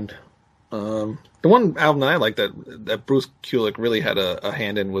band. The one album that I like that Bruce Kulick really had a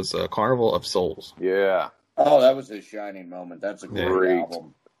hand in was Carnival of Souls. Yeah. Oh, that was his shining moment. That's a great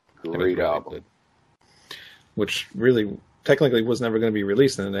album. Great album. Good. Which really, technically, was never going to be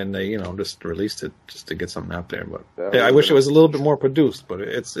released, and then they, just released it just to get something out there. But I wish it was a little bit more produced, but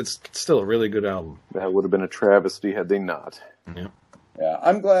it's still a really good album. That would have been a travesty had they not. Yeah. Yeah,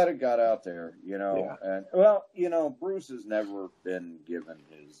 I'm glad it got out there, And, Bruce has never been given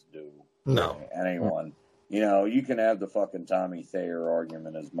his due. No. Anyone. You can have the fucking Tommy Thayer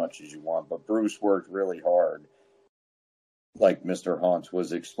argument as much as you want, but Bruce worked really hard, like Mr. Hunt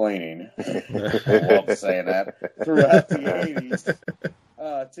was explaining. I love saying that, throughout the 80s,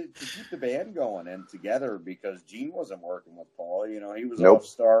 to keep the band going and together, because Gene wasn't working with Paul. He was off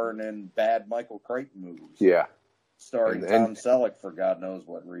starring in bad Michael Crichton movies. Yeah. Starring Tom Selleck for God knows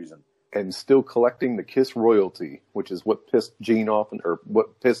what reason. And still collecting the Kiss royalty, which is what pissed Gene off, or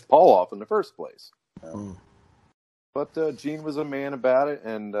what pissed Paul off in the first place. But Gene was a man about it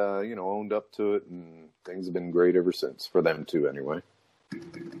and, owned up to it, and things have been great ever since, for them too, anyway.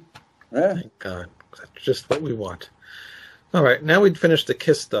 Yeah. Thank God. That's just what we want. All right, now we'd finish the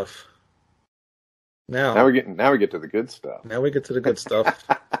Kiss stuff. Now we get to the good stuff. Now we get to the good stuff.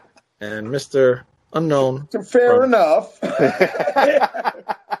 And Mr. Unknown. Fair enough.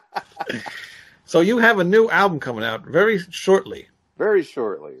 So you have a new album coming out very shortly. Very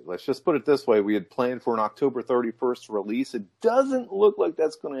shortly. Let's just put it this way. We had planned for an October 31st release. It doesn't look like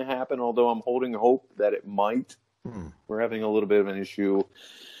that's going to happen, although I'm holding hope that it might. We're having a little bit of an issue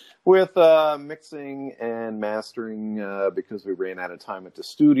with mixing and mastering because we ran out of time at the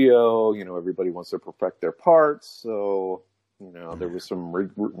studio. Everybody wants to perfect their parts. So, there was some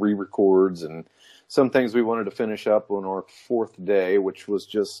re-records and some things we wanted to finish up on our fourth day, which was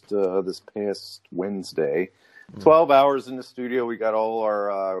just this past Wednesday. 12 hours in the studio. We got all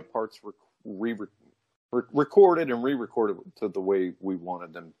our parts recorded and re-recorded to the way we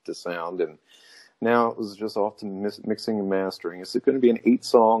wanted them to sound. And now it was just off to mixing and mastering. It's going to be an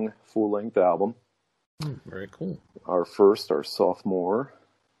 8-song full-length album. Very cool. Our sophomore.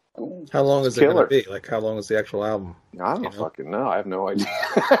 How long is it going to be? Like, how long is the actual album? I don't fucking know. I have no idea.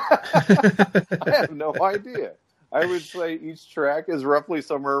 I have no idea. I would say each track is roughly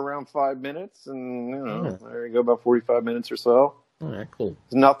somewhere around 5 minutes, and there you go, about 45 minutes or so. All right, cool.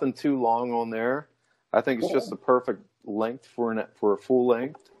 There's nothing too long on there. I think it's just the perfect length for a full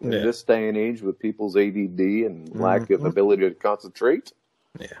length in this day and age with people's ADD and lack of ability to concentrate.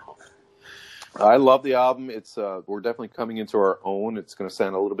 Yeah. I love the album. It's we're definitely coming into our own. It's going to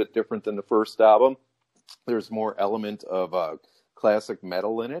sound a little bit different than the first album. There's more element of classic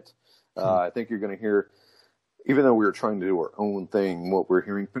metal in it. I think you're going to hear, even though we were trying to do our own thing, what we're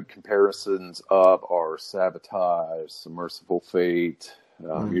hearing comparisons of are Sabotage, Some Merciful Fate.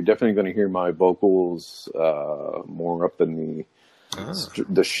 You're definitely going to hear my vocals more up in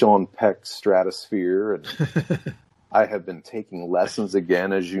the Sean Peck stratosphere. And I have been taking lessons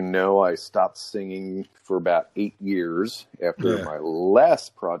again. As you know, I stopped singing for about 8 years after my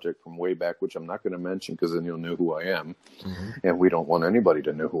last project from way back, which I'm not going to mention because then you'll know who I am. And we don't want anybody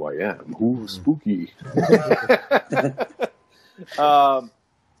to know who I am. Ooh, spooky.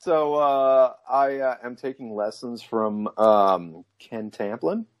 So I am taking lessons from Ken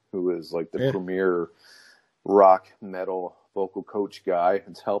Tamplin, who is like the premier rock metal vocal coach guy.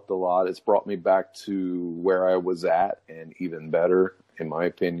 It's helped a lot. It's brought me back to where I was at and even better, in my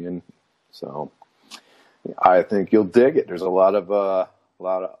opinion. So I think you'll dig it. There's a lot of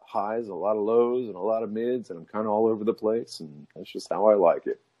highs, a lot of lows, and a lot of mids, and I'm kind of all over the place, and that's just how I like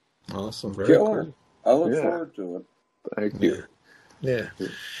it. Awesome. Very cool. I look forward to it. Thank you. Yeah.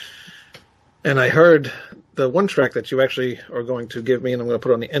 And I heard the one track that you actually are going to give me, and I'm going to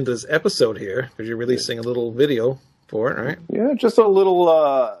put on the end of this episode here, because you're releasing a little video for it, right? Yeah, just a little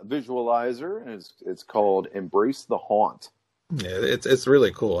visualizer, and it's called "Embrace the Haunt." Yeah, it's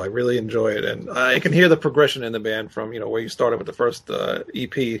really cool. I really enjoy it, and I can hear the progression in the band from where you started with the first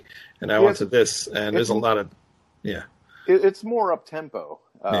EP, and now onto this, and there's a lot of It's more up tempo,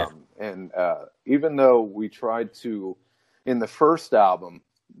 and even though we tried to, in the first album,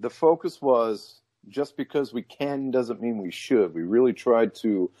 the focus was just because we can doesn't mean we should. We really tried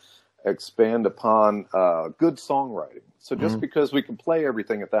to expand upon good songwriting. So just because we can play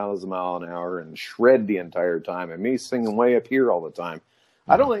everything 1,000 miles an hour and shred the entire time, and me singing way up here all the time,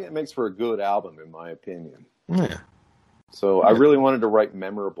 I don't think it makes for a good album, in my opinion. Yeah. So I really wanted to write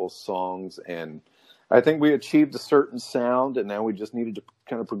memorable songs, and I think we achieved a certain sound, and now we just needed to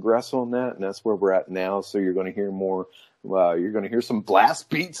kind of progress on that, and that's where we're at now. So you're going to hear more. You're going to hear some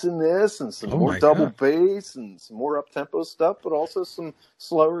blast beats in this, and some more double bass, and some more up tempo stuff, but also some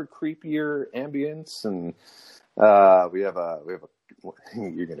slower, creepier ambience. And we have a.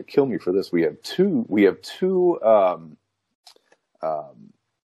 You're going to kill me for this. We have two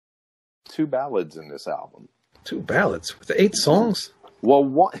ballads in this album. 2 ballads with 8 songs. Well,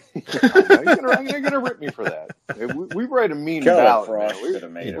 one. You're gonna rip me for that. We write a mean ballad.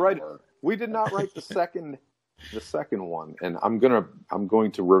 We did not write the second one, and I'm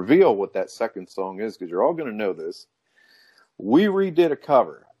going to reveal what that second song is, because you're all going to know this. We redid a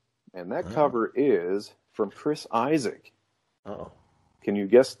cover, and that cover is from Chris Isaak. Oh, can you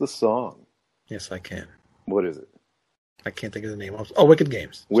guess the song? Yes, I can. What is it? I can't think of the name. Oh, Wicked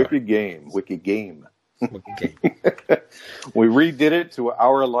Games. Wicked Game. Wicked Game. We redid it to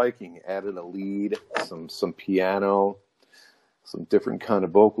our liking, added a lead, some piano, some different kind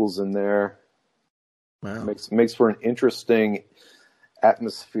of vocals in there. Wow. Makes for an interesting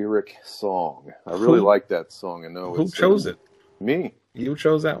atmospheric song. I really like that song. I know who chose it? Me. You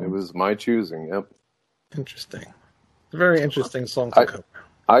chose that one? It was my choosing, yep. Interesting. Very interesting song to cover.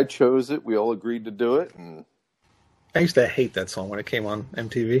 I chose it. We all agreed to do it. And I used to hate that song when it came on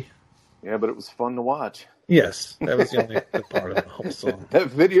MTV. Yeah, but it was fun to watch. Yes, that was the only good part of the whole song. That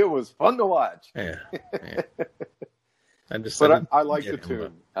video was fun to watch. Yeah. I like the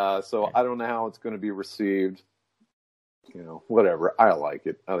tune. So I don't know how it's going to be received. Whatever. I like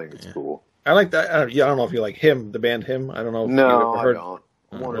it. I think it's cool. I like that. I don't know if you like Him, the band Him. I don't know if you ever heard. I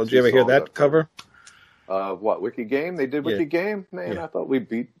don't. Did you ever hear that cover? What, Wicked Game? They did Wicked Game? Man, I thought we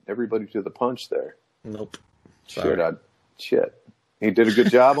beat everybody to the punch there. Nope. Shit. He did a good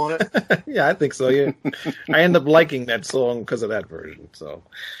job on it? Yeah, I think so, yeah. I end up liking that song because of that version.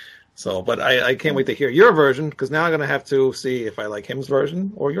 But I can't wait to hear your version, because now I'm going to have to see if I like Him's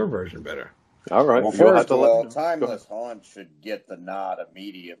version or your version better. All right. Well, first of all, Timeless Haunt should get the nod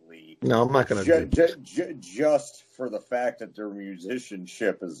immediately. No, I'm not going to do it. Just for the fact that their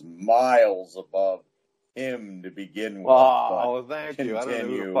musicianship is miles above Him to begin with. Oh, thank you. I don't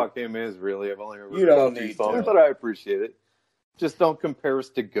know who the fuck Him is, really. I've only heard two songs, but I appreciate it. Just don't compare us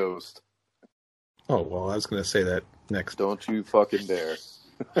to Ghost. Oh, well, I was going to say that next. Don't you fucking dare.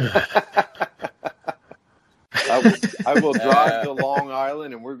 I will drive to Long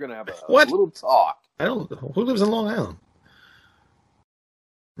Island, and we're going to have a little talk. Who lives in Long Island?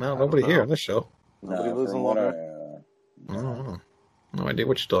 No, nobody here on this show. Nobody lives in Long Island. I don't know. No idea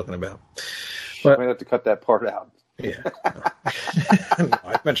what you're talking about. But I might have to cut that part out. Yeah. No,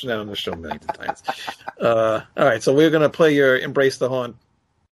 I've mentioned that on the show many times. All right, so we're going to play your Embrace the Haunt.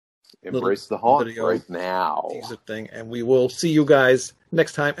 Embrace the Haunt right now. Teaser thing, and we will see you guys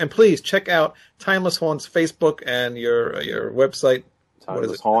next time. And please check out Timeless Haunt's Facebook and your website.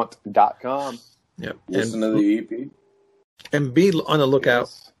 TimelessHaunt.com. Yep. Listen to the EP. And be on the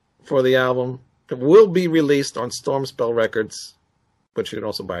lookout for the album. It will be released on Stormspell Records, but you can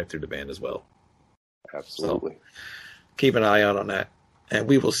also buy it through the band as well. Absolutely. So keep an eye out on that. And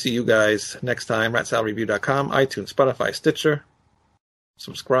we will see you guys next time. RatSaladReview.com, iTunes, Spotify, Stitcher.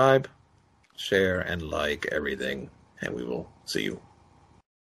 Subscribe, share, and like everything. And we will see you.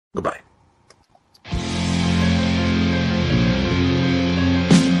 Goodbye.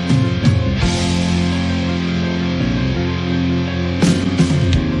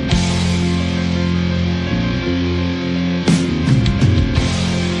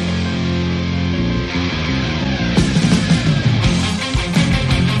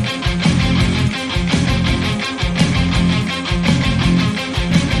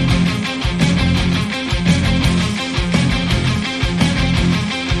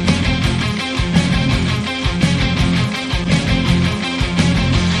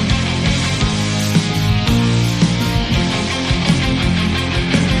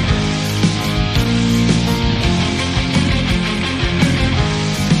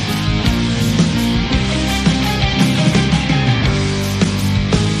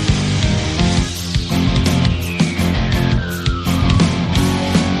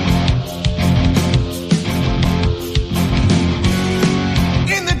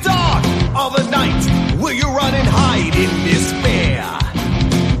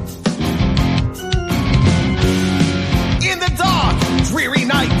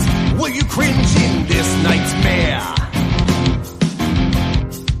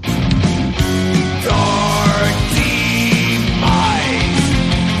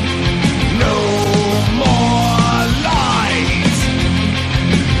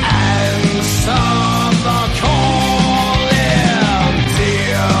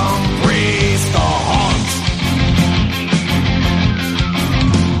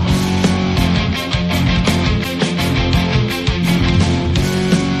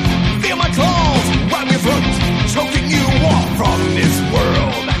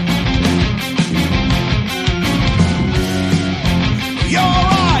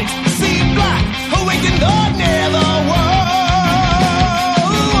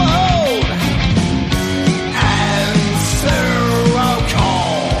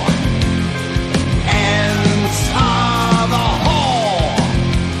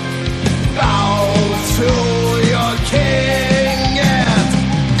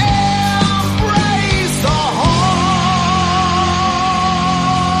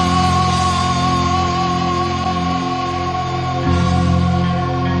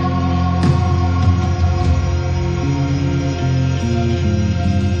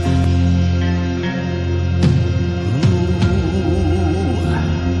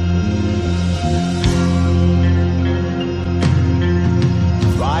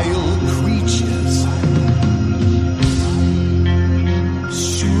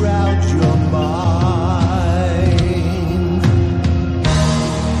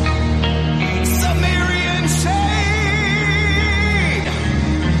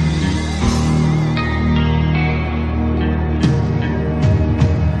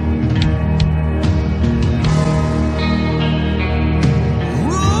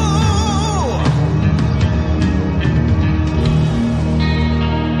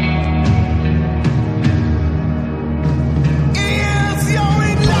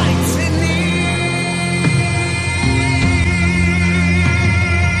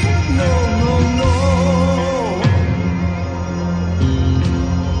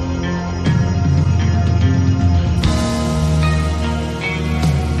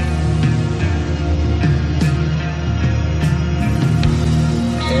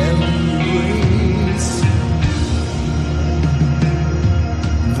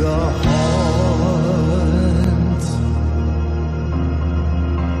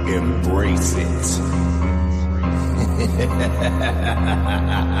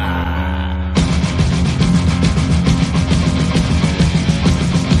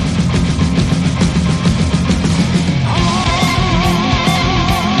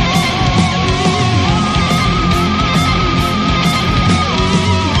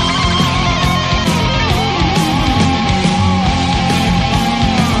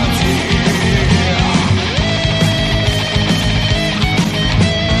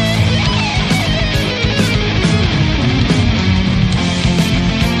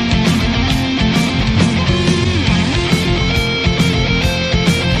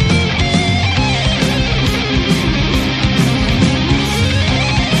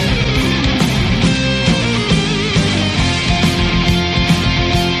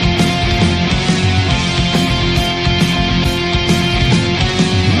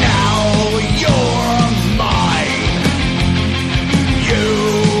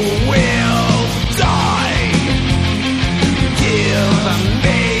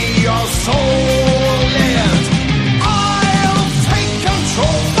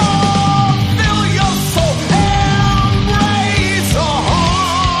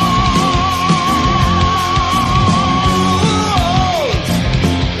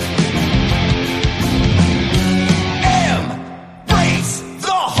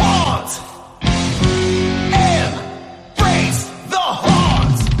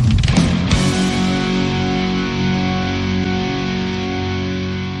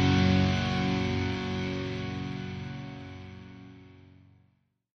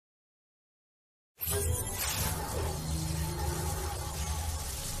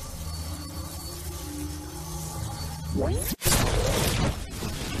 What?